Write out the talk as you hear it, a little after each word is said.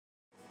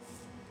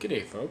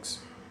G'day folks.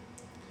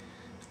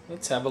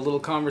 Let's have a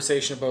little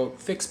conversation about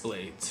fixed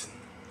blades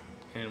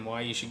and why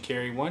you should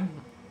carry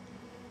one,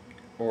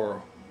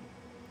 or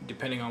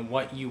depending on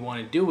what you want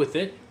to do with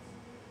it,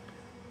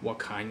 what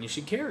kind you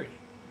should carry.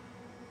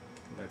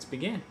 Let's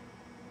begin.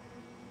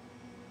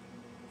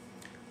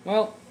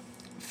 Well,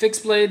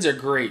 fixed blades are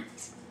great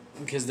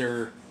because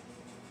they're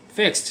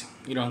fixed.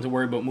 You don't have to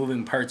worry about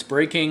moving parts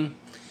breaking.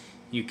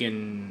 You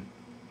can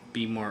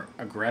be more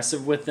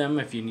aggressive with them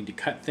if you need to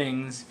cut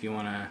things, if you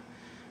want to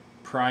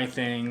pry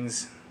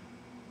things,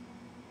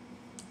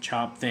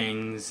 chop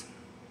things,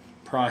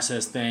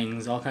 process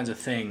things, all kinds of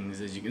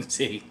things, as you can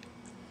see.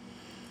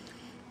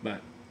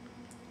 But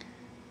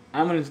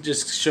I'm going to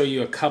just show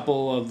you a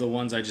couple of the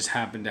ones I just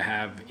happen to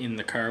have in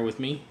the car with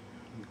me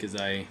because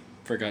I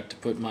forgot to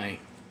put my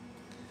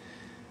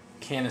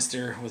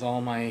canister with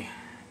all my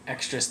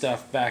extra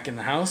stuff back in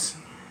the house.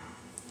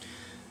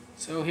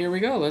 So here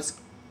we go.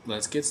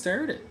 Let's get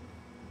started.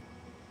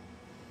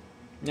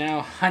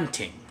 Now,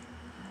 hunting.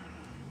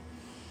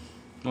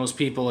 Most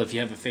people, if you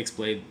have a fixed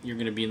blade, you're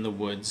going to be in the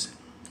woods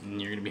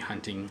and you're going to be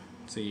hunting.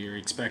 So you're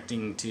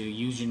expecting to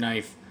use your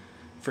knife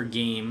for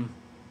game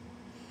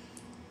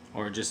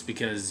or just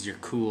because you're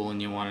cool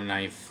and you want a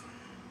knife.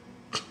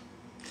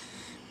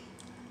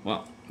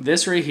 Well,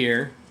 this right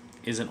here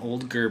is an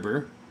old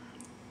Gerber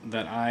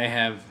that I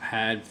have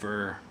had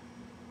for,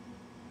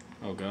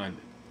 oh god,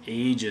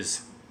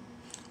 ages.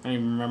 I don't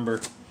even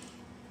remember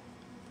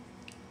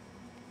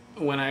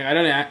when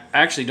I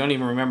actually don't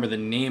even remember the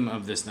name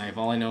of this knife.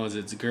 All I know is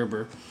it's a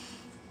Gerber.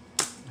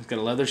 It's got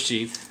a leather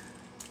sheath.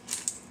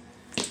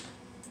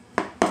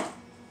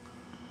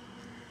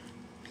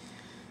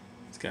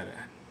 It's got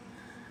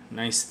a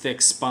nice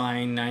thick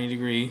spine, 90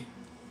 degree,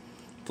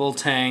 full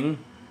tang.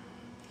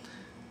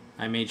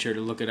 I made sure to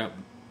look it up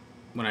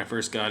when I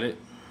first got it.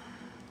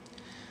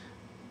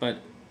 But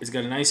it's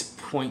got a nice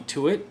point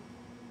to it.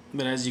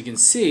 But as you can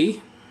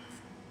see,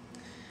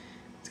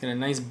 it's got a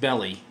nice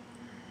belly.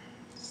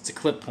 It's a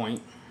clip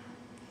point.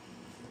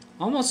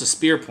 Almost a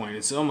spear point.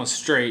 It's almost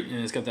straight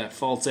and it's got that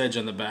false edge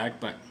on the back,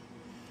 but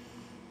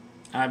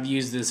I've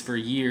used this for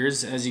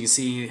years. As you can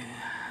see,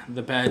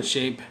 the bad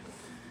shape.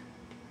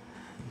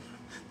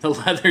 The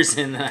leather's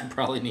in. I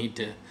probably need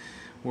to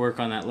work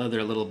on that leather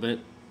a little bit.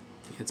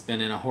 It's been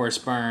in a horse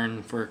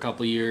barn for a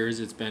couple years.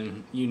 It's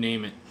been, you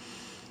name it.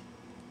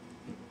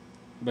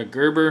 But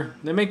Gerber,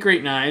 they make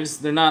great knives.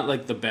 They're not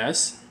like the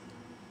best.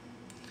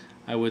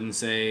 I wouldn't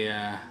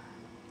say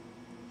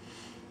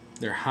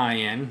they're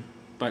high-end,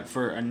 but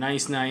for a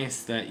nice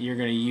knife that you're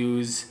going to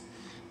use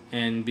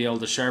and be able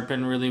to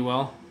sharpen really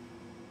well,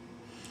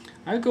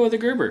 I would go with a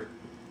Gerber.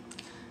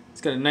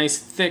 It's got a nice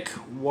thick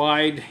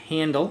wide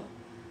handle,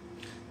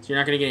 so you're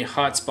not going to get any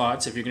hot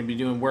spots if you're going to be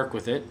doing work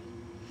with it.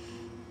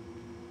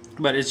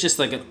 But it's just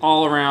like an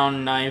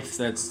all-around knife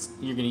that's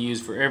you're going to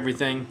use for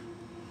everything.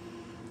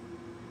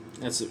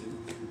 That's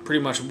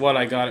pretty much what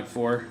I got it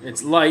for.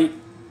 It's light,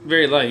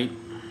 very light,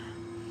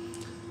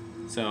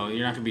 so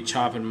you're not going to be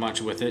chopping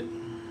much with it.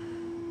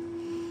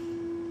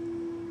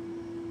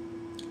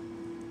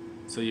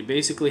 So you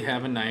basically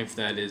have a knife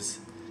that is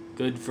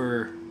good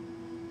for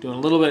doing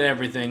a little bit of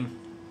everything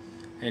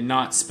and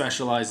not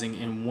specializing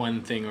in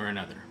one thing or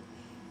another.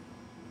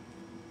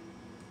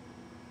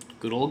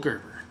 Good old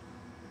Gerber.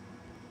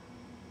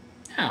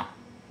 Now,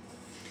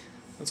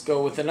 let's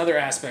go with another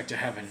aspect of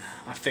having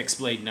a fixed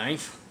blade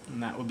knife,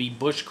 and that would be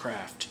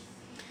bushcraft.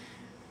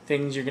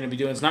 Things you're going to be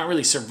doing. It's not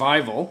really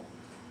survival,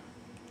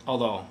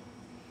 although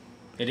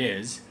it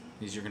is,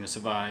 because you're going to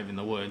survive in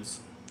the woods.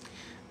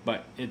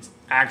 But it's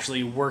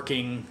actually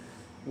working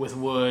with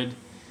wood,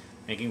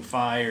 making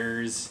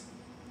fires.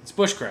 It's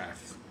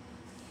bushcraft.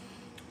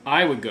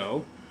 I would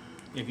go,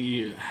 if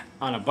you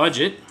on a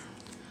budget,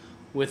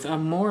 with a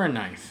Mora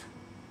knife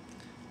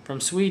from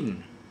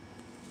Sweden.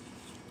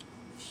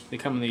 They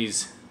come in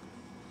these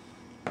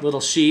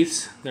little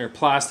sheaths. They're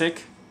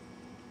plastic,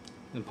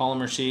 the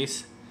polymer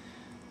sheaths.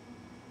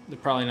 They're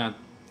probably not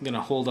going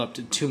to hold up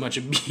to too much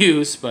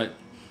abuse, but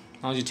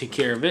as long as you take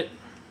care of it.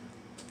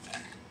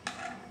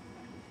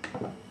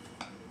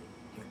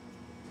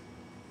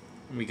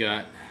 We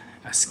got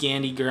a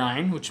Scandi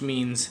grind, which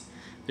means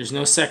there's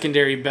no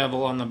secondary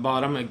bevel on the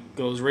bottom. It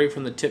goes right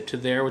from the tip to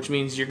there, which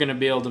means you're going to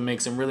be able to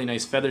make some really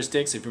nice feather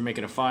sticks if you're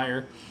making a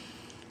fire,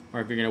 or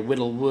if you're going to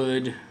whittle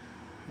wood,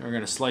 or going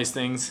to slice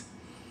things.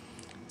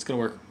 It's going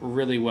to work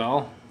really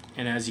well.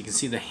 And as you can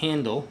see, the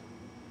handle,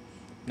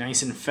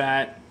 nice and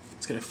fat.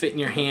 It's going to fit in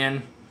your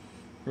hand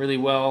really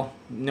well.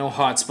 No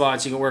hot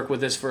spots. You can work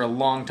with this for a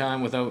long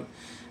time without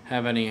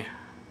having any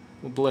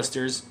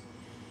blisters.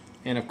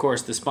 And of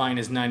course, the spine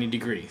is 90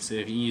 degrees. So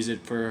if you use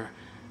it for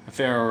a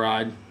ferro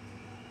rod,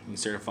 you can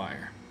start a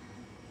fire.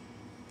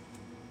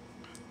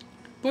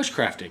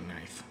 Bushcrafting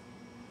knife.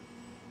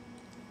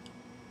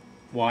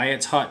 Why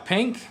it's hot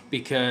pink?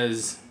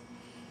 Because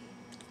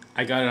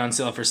I got it on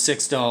sale for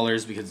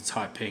 $6 because it's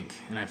hot pink.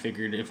 And I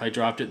figured if I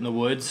dropped it in the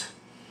woods,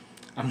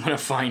 I'm going to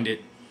find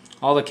it.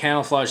 All the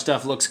camouflage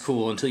stuff looks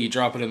cool until you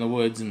drop it in the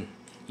woods and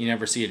you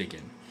never see it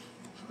again.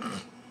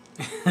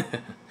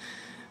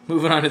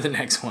 moving on to the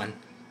next one.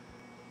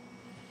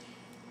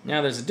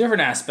 Now there's a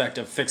different aspect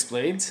of fixed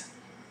blades,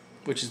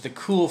 which is the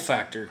cool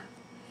factor.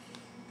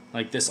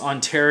 Like this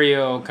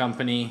Ontario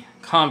company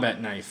combat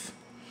knife.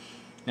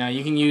 Now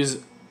you can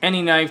use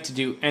any knife to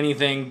do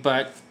anything,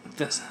 but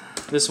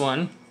this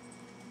one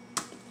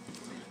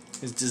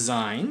is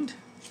designed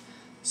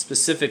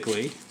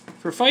specifically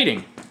for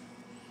fighting.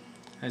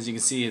 As you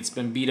can see, it's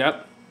been beat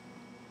up.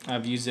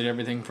 I've used it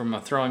everything from a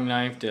throwing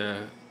knife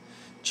to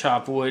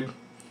chop wood.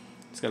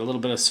 It's got a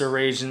little bit of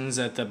serrations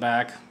at the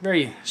back.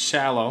 Very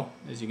shallow,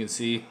 as you can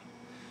see.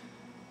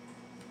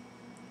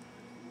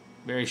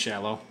 Very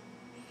shallow.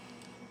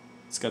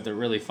 It's got the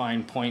really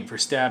fine point for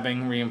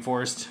stabbing,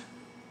 reinforced.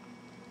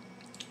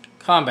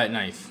 Combat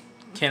knife.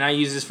 Can I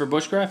use this for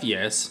bushcraft?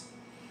 Yes.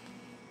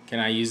 Can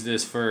I use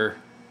this for,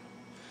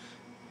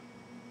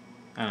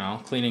 I don't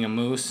know, cleaning a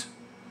moose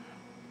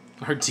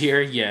or deer?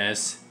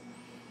 Yes.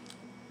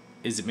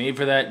 Is it made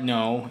for that?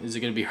 No. Is it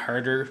going to be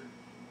harder?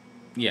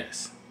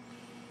 Yes.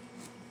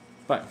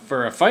 But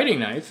for a fighting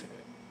knife,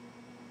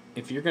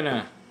 if you're going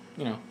to,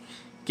 you know,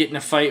 get in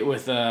a fight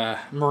with a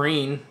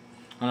Marine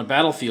on a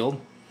battlefield,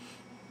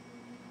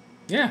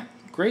 yeah,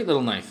 great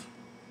little knife.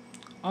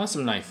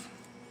 Awesome knife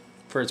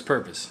for its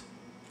purpose.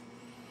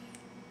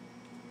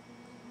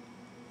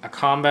 A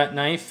combat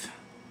knife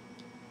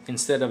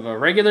instead of a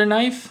regular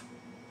knife,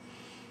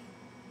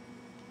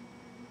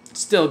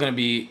 still going to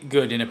be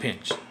good in a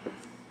pinch.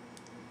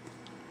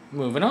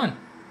 Moving on.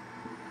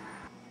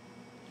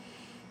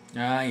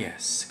 Ah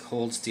yes,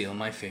 cold steel,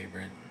 my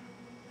favorite.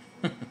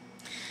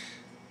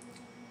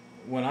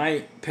 When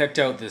I picked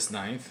out this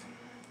knife,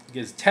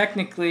 because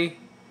technically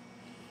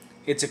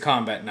it's a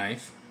combat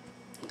knife.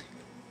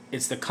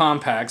 It's the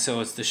compact,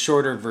 so it's the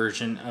shorter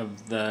version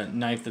of the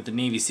knife that the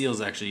Navy SEALs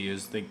actually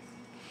use. They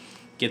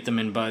get them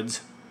in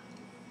buds.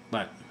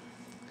 But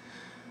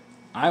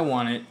I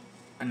wanted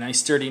a nice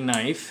sturdy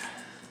knife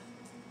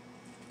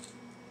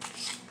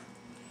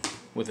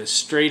with a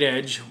straight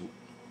edge.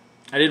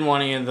 I didn't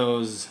want any of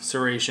those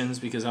serrations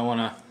because I want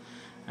to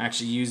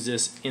actually use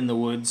this in the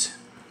woods.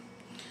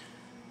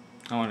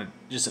 I want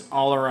just an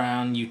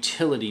all-around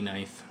utility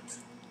knife,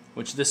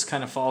 which this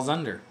kind of falls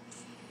under.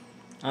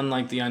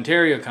 Unlike the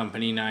Ontario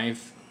company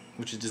knife,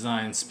 which is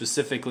designed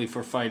specifically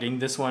for fighting,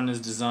 this one is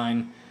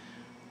designed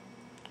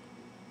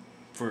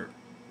for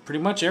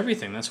pretty much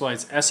everything. That's why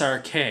it's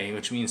SRK,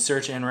 which means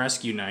Search and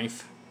Rescue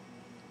Knife.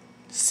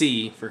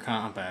 C for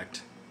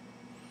compact.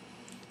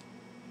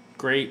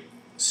 Great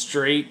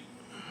straight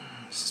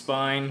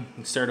spine, you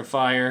can start a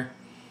fire.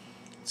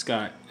 It's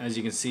got, as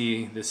you can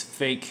see, this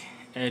fake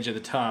edge at the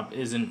top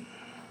isn't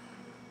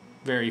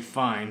very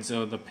fine,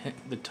 so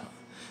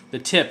the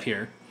tip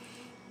here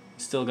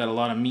still got a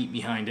lot of meat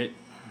behind it.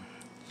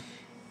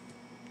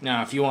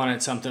 Now if you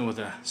wanted something with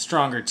a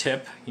stronger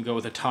tip, you go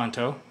with a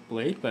Tonto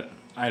blade, but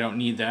I don't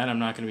need that. I'm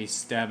not going to be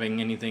stabbing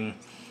anything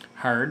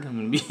hard. I'm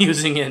going to be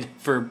using it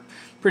for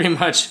pretty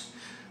much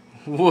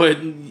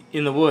wood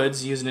in the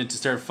woods, using it to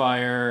start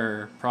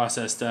fire or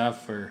process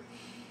stuff or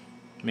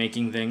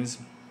making things.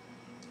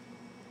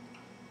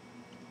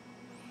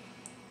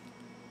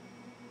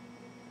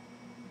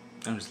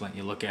 I'm just letting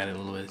you look at it a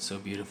little bit. It's so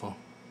beautiful.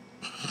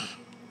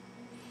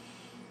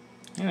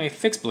 Anyway,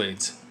 fixed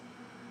blades.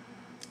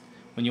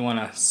 When you want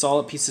a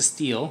solid piece of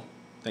steel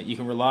that you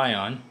can rely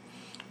on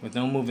with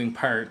no moving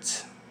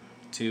parts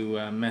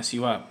to mess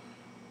you up.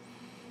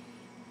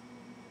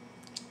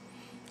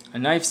 A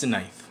knife's a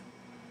knife.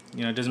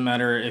 You know, it doesn't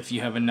matter if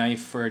you have a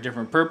knife for a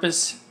different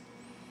purpose.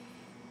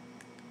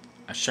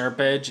 A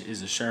sharp edge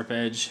is a sharp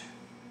edge.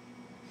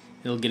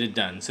 It'll get it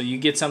done. So you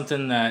get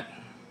something that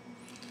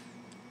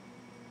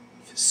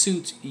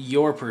suits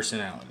your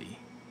personality.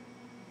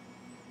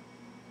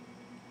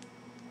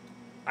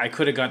 I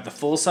could have got the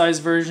full-size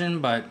version,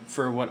 but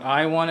for what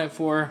I want it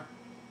for,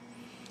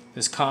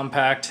 this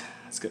compact,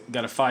 it's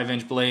got a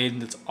 5-inch blade.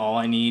 That's all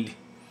I need.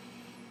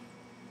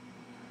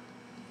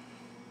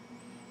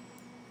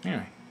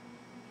 Anyway,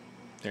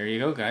 there you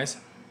go, guys.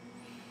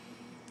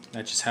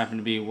 That just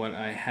happened to be what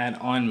I had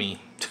on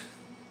me.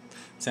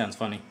 Sounds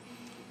funny.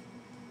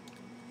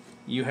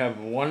 You have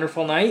a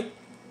wonderful night,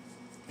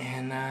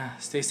 and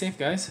stay safe,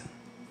 guys.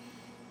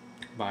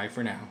 Bye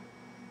for now.